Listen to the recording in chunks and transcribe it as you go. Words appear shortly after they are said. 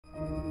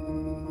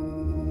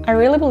I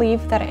really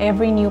believe that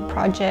every new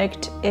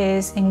project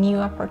is a new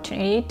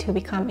opportunity to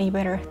become a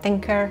better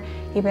thinker,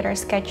 a better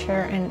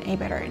sketcher, and a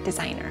better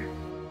designer.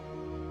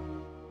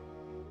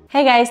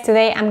 Hey guys,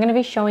 today I'm going to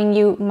be showing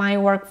you my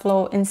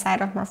workflow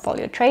inside of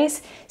Morpholio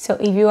Trace. So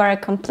if you are a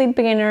complete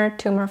beginner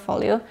to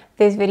Morpholio,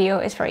 this video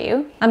is for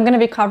you. I'm going to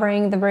be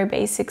covering the very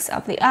basics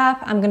of the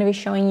app. I'm going to be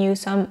showing you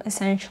some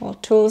essential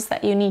tools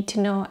that you need to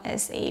know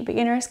as a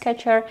beginner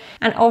sketcher.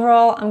 And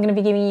overall, I'm going to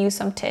be giving you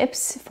some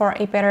tips for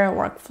a better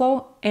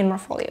workflow in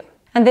Morpholio.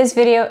 And this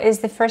video is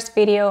the first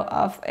video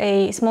of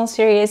a small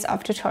series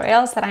of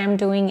tutorials that I am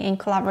doing in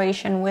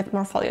collaboration with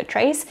Morpholio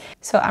Trace.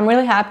 So I'm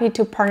really happy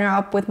to partner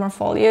up with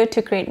Morpholio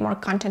to create more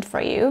content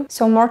for you.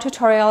 So more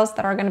tutorials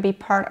that are going to be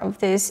part of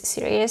this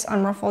series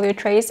on Morpholio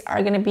Trace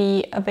are going to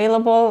be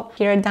available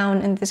here down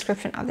in the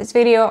description of this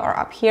video or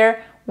up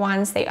here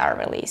once they are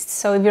released.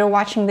 So if you're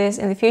watching this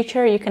in the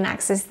future, you can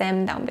access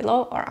them down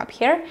below or up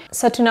here.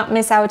 So to not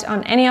miss out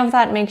on any of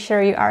that, make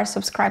sure you are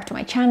subscribed to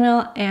my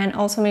channel and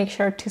also make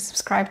sure to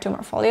subscribe to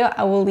Morpholio.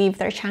 I will leave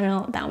their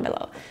channel down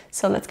below.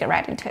 So let's get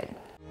right into it.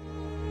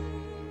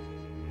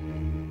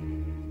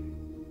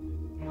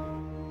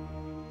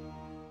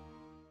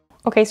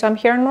 Okay, so I'm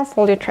here in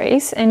Morpholio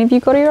Trace, and if you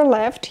go to your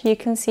left, you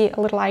can see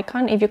a little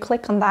icon. If you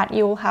click on that,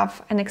 you will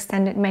have an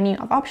extended menu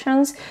of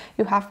options.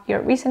 You have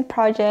your recent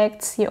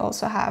projects, you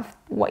also have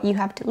what you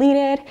have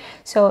deleted.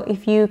 So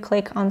if you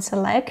click on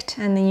select,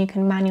 and then you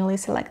can manually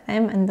select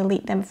them and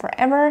delete them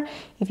forever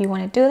if you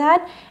want to do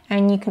that.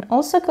 And you can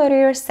also go to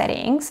your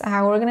settings.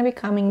 We're going to be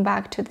coming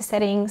back to the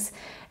settings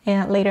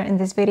later in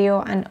this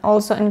video and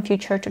also in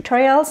future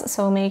tutorials,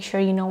 so make sure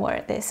you know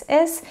where this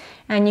is.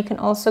 And you can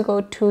also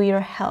go to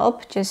your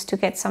help just to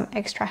get some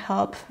extra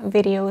help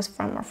videos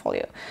from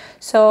Morpholio.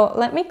 So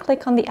let me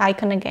click on the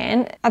icon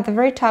again. At the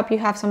very top you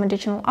have some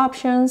additional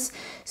options,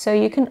 so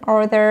you can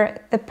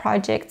order the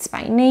projects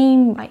by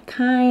name, by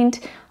kind,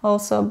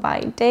 also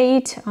by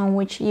date on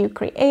which you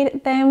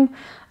created them.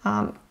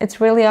 It's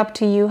really up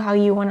to you how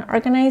you want to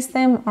organize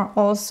them, or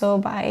also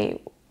by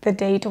the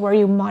date where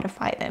you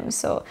modify them.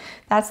 So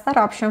that's that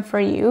option for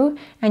you.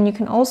 And you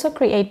can also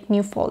create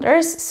new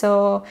folders.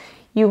 So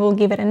you will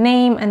give it a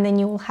name and then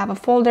you will have a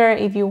folder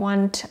if you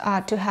want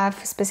to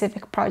have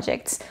specific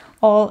projects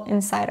all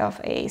inside of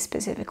a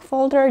specific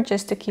folder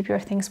just to keep your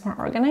things more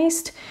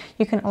organized.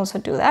 You can also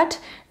do that.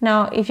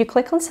 Now, if you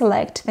click on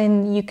select,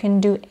 then you can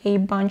do a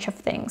bunch of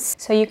things.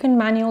 So you can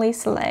manually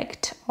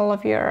select all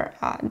of your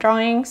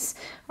drawings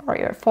or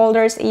your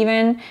folders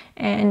even,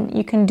 and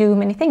you can do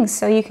many things.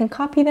 So you can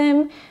copy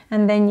them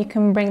and then you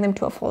can bring them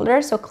to a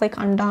folder. So click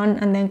on done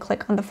and then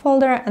click on the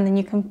folder and then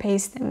you can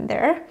paste them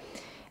there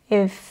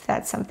if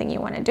that's something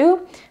you want to do.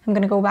 I'm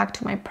going to go back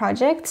to my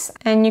projects,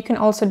 and you can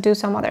also do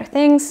some other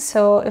things.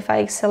 So if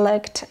I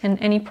select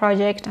any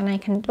project and I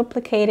can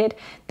duplicate it,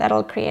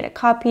 that'll create a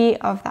copy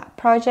of that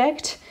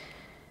project.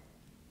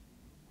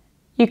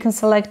 You can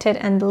select it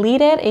and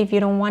delete it if you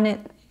don't want it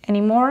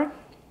anymore.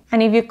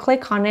 And if you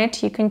click on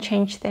it, you can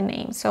change the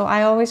name. So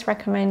I always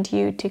recommend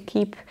you to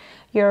keep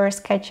your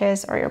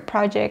sketches or your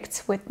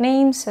projects with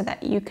names so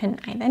that you can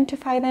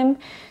identify them.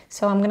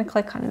 So I'm going to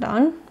click on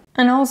done.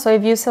 And also,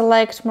 if you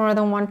select more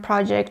than one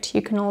project,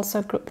 you can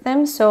also group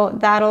them. So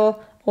that'll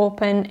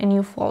open a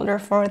new folder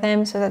for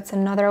them. So that's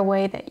another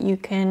way that you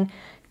can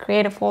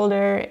create a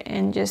folder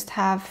and just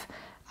have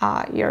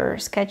your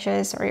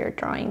sketches or your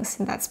drawings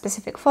in that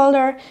specific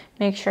folder.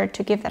 Make sure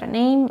to give that a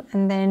name,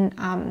 and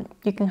then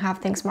you can have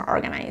things more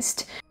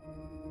organized.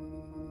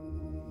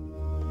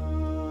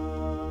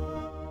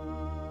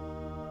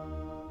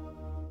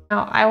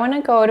 Now I want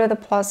to go to the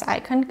plus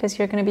icon because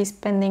you're going to be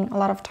spending a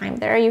lot of time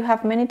there. You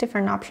have many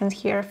different options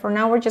here. For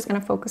now, we're just going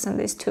to focus on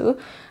these two,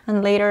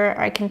 and later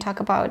I can talk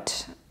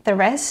about the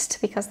rest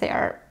because they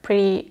are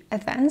pretty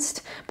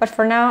advanced. But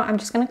for now, I'm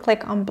just going to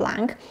click on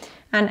blank.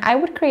 And I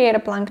would create a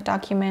blank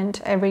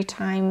document every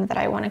time that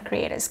I want to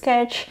create a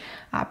sketch.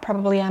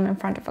 Probably I'm in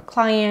front of a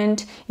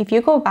client. If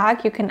you go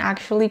back, you can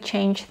actually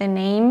change the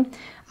name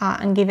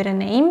and give it a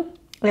name.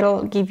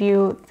 It'll give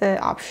you the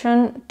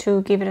option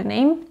to give it a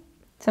name.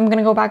 So I'm going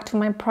to go back to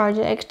my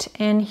project,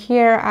 and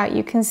here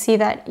you can see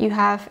that you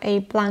have a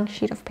blank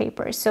sheet of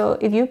paper. So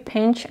if you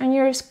pinch on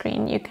your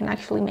screen, you can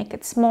actually make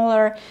it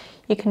smaller,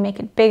 you can make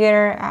it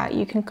bigger,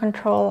 you can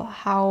control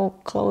how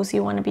close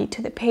you want to be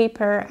to the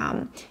paper,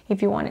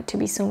 if you want it to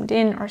be zoomed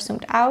in or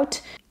zoomed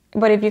out.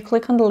 But if you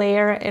click on the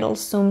layer, it'll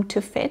zoom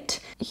to fit.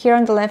 Here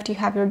on the left, you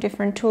have your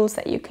different tools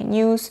that you can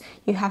use.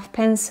 You have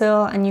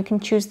pencil, and you can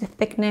choose the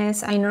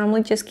thickness. I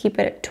normally just keep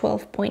it at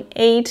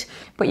 12.8,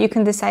 but you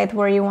can decide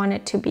where you want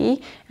it to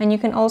be. And you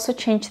can also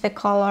change the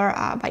color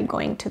by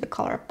going to the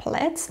color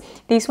palettes.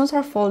 These ones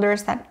are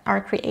folders that are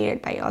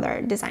created by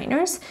other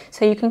designers.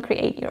 So you can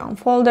create your own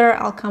folder.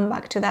 I'll come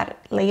back to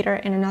that later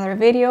in another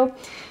video.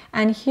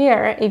 And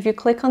here, if you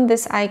click on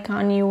this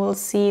icon, you will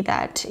see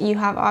that you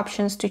have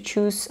options to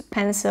choose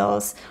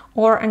pencils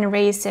or an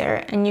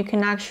eraser, and you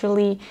can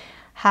actually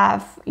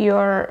have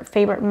your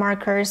favorite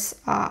markers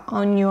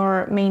on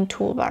your main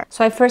toolbar.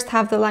 So I first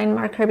have the line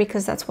marker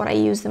because that's what I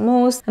use the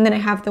most, and then I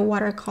have the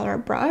watercolor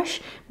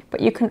brush. but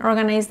you can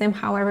organize them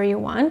however you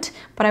want.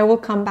 But I will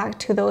come back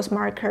to those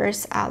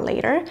markers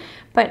later.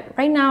 But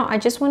right now, I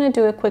just want to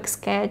do a quick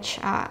sketch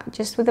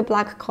just with the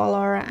black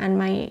color and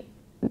my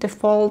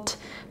default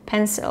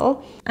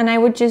pencil, and I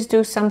would just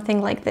do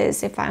something like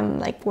this if I'm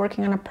like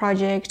working on a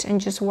project and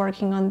just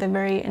working on the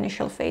very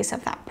initial phase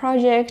of that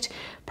project.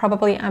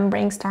 Probably I'm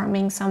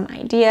brainstorming some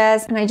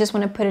ideas and I just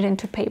want to put it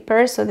into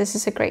paper, so this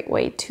is a great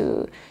way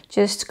to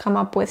just come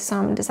up with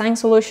some design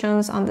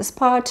solutions on the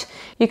spot.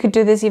 You could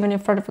do this even in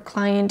front of a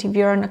client if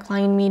you're in a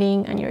client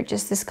meeting and you're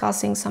just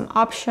discussing some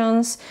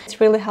options. It's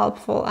really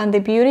helpful, and the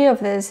beauty of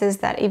this is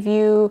that if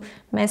you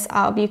mess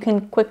up, you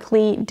can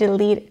quickly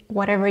delete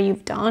whatever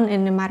you've done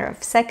in a matter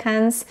of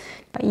seconds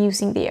by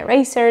using the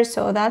eraser.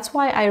 So that's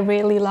why I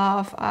really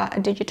love a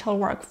digital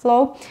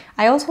workflow.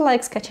 I also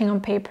like sketching on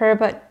paper,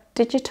 but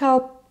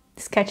digital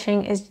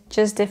sketching is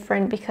just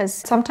different because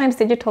sometimes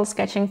digital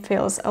sketching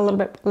feels a little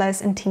bit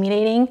less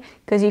intimidating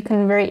because you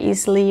can very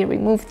easily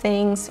remove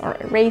things or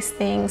erase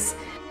things.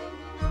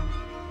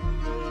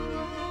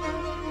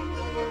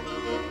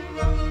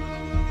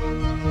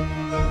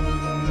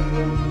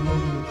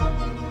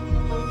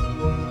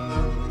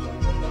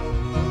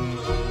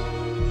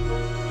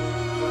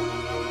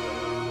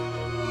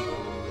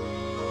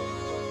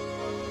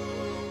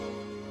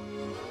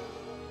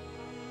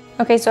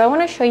 Okay, so I want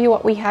to show you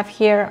what we have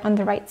here on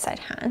the right side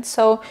hand.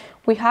 So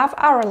we have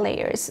our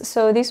layers.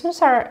 So these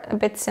ones are a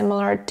bit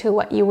similar to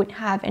what you would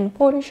have in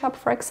Photoshop,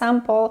 for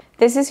example.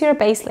 This is your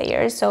base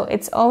layer, so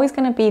it's always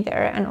going to be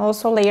there, and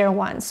also layer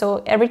 1.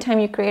 So every time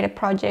you create a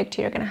project,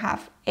 you're going to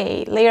have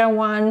a layer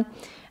 1,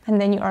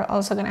 and then you are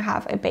also going to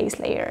have a base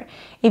layer.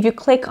 If you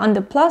click on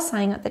the plus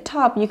sign at the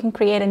top, you can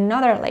create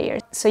another layer.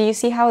 So you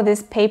see how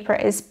this paper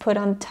is put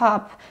on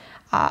top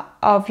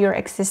of your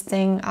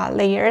existing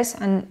layers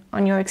and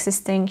on your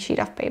existing sheet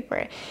of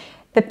paper.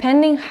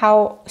 Depending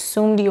how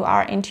zoomed you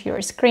are into your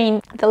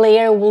screen, the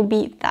layer will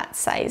be that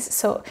size.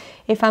 So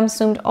if I'm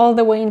zoomed all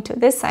the way into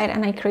this side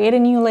and I create a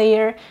new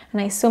layer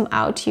and I zoom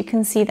out, you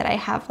can see that I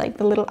have like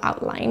the little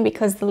outline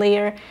because the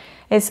layer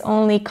is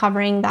only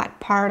covering that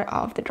part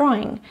of the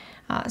drawing.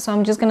 So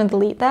I'm just going to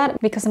delete that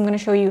because I'm going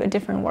to show you a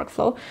different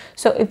workflow.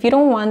 So if you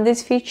don't want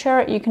this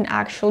feature, you can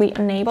actually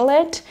enable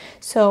it.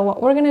 So what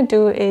we're going to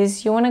do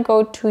is you want to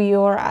go to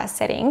your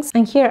settings,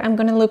 and here I'm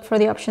going to look for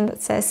the option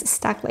that says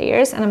stack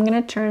layers, and I'm going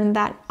to turn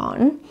that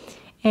on.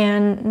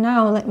 And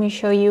now let me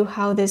show you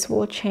how this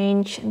will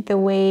change the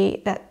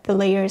way that the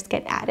layers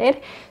get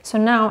added. So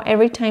now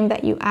every time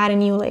that you add a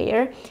new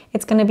layer,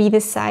 it's going to be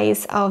the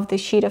size of the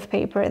sheet of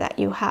paper that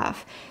you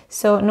have.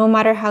 So no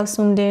matter how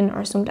zoomed in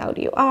or zoomed out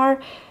you are,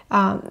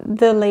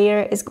 the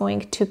layer is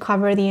going to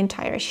cover the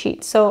entire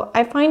sheet. So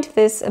I find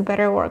this a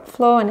better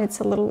workflow and it's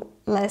a little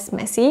less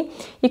messy.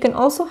 You can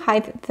also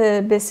hide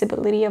the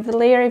visibility of the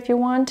layer if you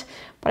want,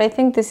 but I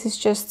think this is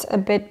just a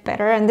bit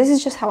better, and this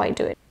is just how I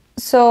do it.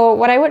 So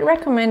what I would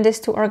recommend is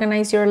to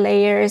organize your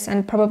layers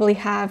and probably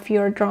have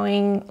your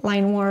drawing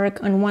line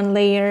work on one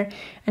layer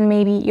and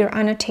maybe your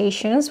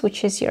annotations,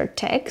 which is your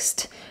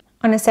text,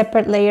 on a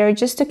separate layer,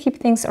 just to keep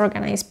things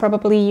organized.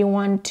 Probably you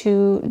want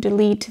to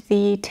delete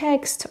the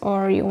text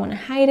or you want to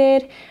hide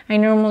it. I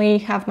normally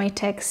have my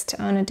text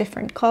on a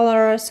different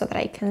color so that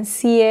I can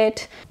see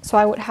it. So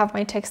I would have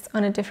my text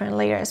on a different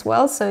layer as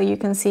well, so you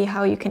can see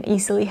how you can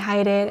easily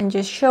hide it and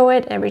just show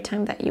it every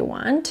time that you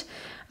want.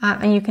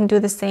 And you can do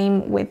the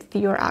same with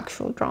your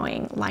actual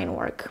drawing line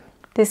work.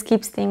 This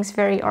keeps things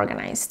very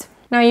organized.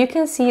 Now you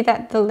can see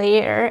that the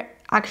layer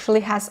actually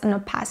has an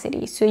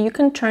opacity, so you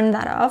can turn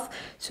that off,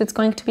 so it's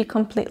going to be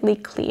completely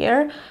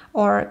clear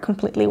or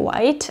completely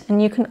white,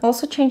 and you can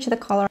also change the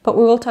color, but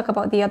we will talk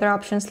about the other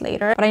options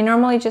later. But I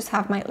normally just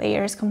have my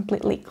layers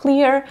completely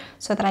clear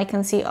so that I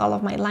can see all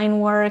of my line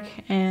work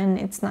and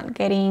it's not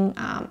getting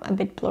a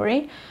bit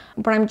blurry.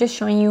 But I'm just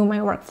showing you my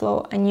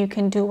workflow, and you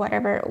can do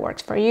whatever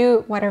works for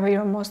you, whatever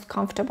you're most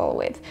comfortable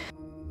with.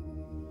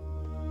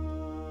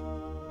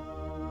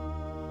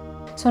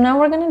 So now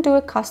we're going to do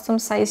a custom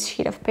size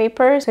sheet of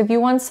paper. So if you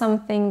want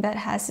something that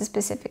has a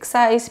specific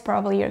size,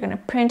 probably you're going to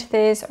print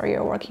this, or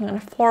you're working on a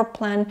floor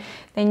plan,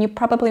 then you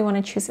probably want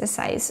to choose a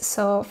size.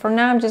 So for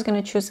now, I'm just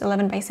going to choose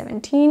 11 by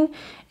 17,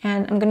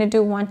 and I'm going to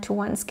do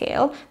 1:1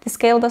 scale. The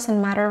scale doesn't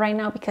matter right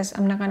now because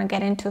I'm not going to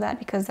get into that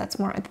because that's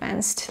more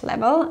advanced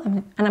level,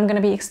 and I'm going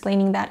to be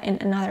explaining that in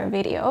another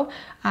video.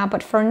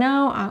 But for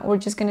now, we're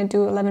just going to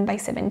do 11 by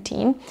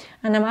 17,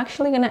 and I'm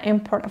actually going to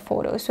import a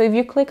photo. So if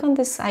you click on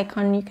this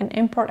icon, you can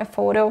import a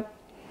photo.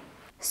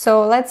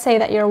 So let's say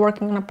that you're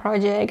working on a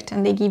project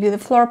and they give you the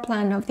floor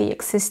plan of the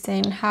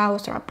existing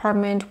house or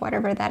apartment,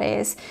 whatever that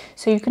is.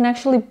 So you can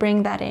actually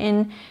bring that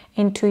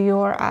into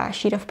your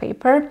sheet of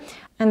paper,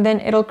 and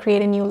then it'll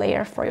create a new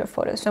layer for your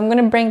photo. So I'm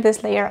going to bring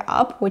this layer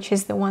up, which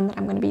is the one that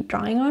I'm going to be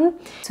drawing on.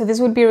 So this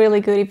would be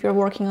really good if you're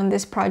working on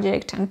this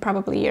project and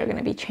probably you're going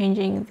to be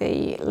changing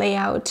the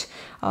layout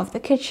of the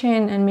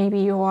kitchen, and maybe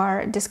you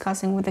are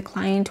discussing with the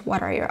client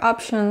what are your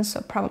options.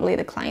 So probably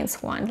the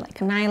clients want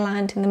like an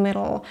island in the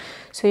middle.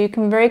 So you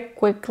can very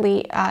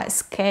quickly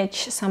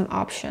sketch some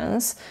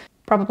options.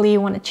 Probably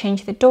you want to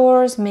change the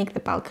doors, make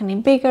the balcony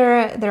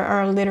bigger. There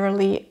are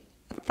literally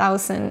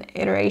 1,000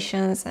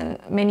 iterations and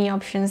many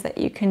options that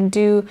you can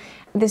do.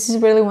 This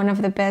is really one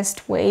of the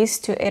best ways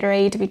to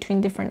iterate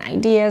between different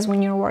ideas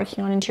when you're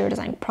working on interior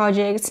design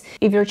projects.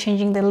 If you're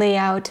changing the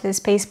layout, the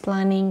space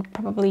planning,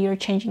 probably you're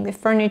changing the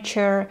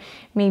furniture,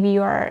 maybe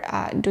you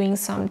are doing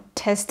some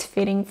test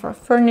fitting for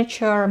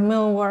furniture,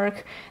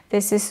 millwork.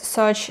 This is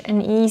such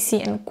an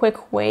easy and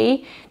quick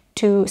way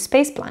to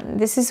space plan.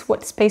 This is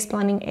what space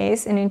planning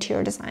is in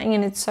interior design,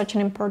 and it's such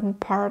an important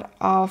part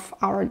of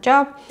our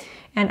job.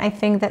 And I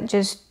think that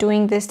just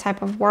doing this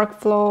type of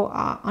workflow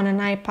on an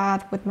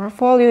iPad with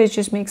Morpholio, it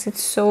just makes it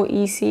so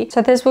easy.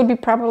 So this would be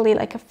probably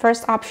like a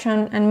first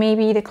option, and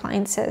maybe the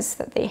client says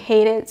that they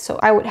hate it. So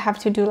I would have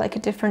to do like a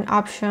different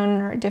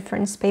option or a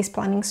different space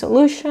planning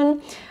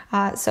solution.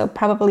 So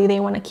probably they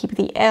want to keep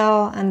the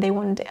L and they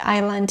want the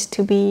island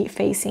to be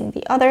facing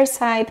the other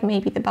side.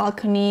 Maybe the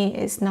balcony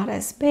is not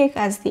as big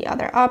as the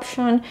other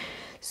option.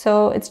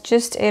 So it's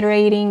just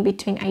iterating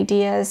between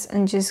ideas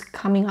and just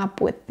coming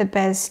up with the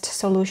best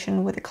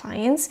solution with the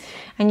clients.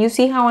 And you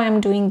see how I'm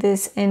doing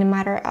this in a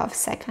matter of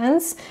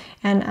seconds,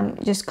 and I'm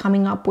just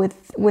coming up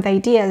with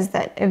ideas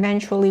that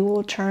eventually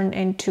will turn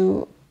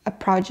into a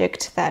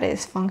project that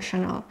is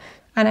functional.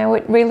 And I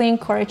would really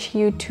encourage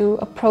you to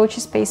approach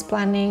space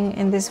planning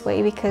in this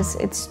way, because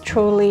it's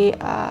truly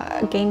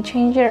a game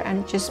changer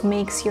and it just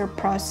makes your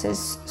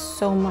process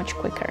so much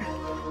quicker.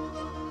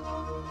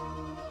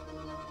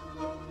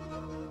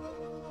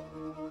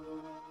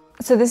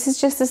 So this is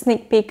just a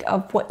sneak peek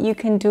of what you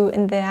can do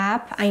in the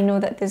app. I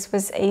know that this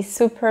was a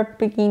super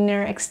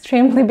beginner,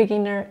 extremely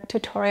beginner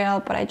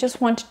tutorial, but I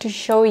just wanted to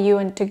show you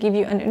and to give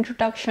you an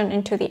introduction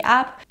into the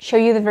app, show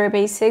you the very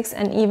basics,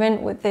 and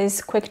even with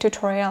this quick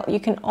tutorial, you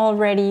can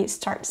already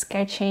start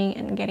sketching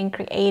and getting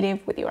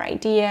creative with your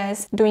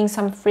ideas, doing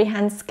some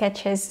freehand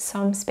sketches,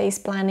 some space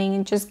planning,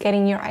 and just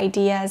getting your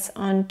ideas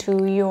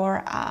onto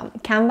your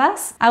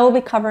canvas. I will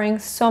be covering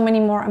so many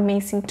more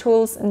amazing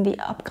tools in the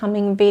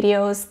upcoming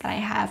videos that I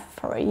have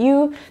for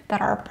you that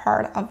are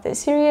part of this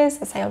series,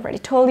 as I already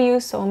told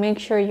you. So make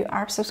sure you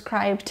are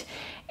subscribed,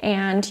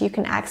 and you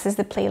can access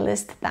the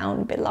playlist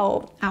down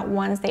below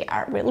once they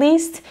are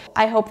released.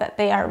 I hope that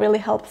they are really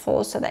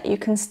helpful so that you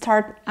can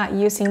start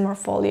using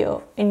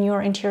Morpholio in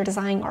your interior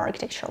design or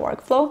architecture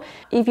workflow.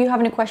 If you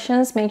have any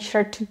questions, make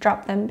sure to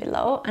drop them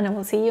below, and I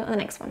will see you on the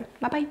next one.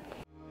 Bye bye.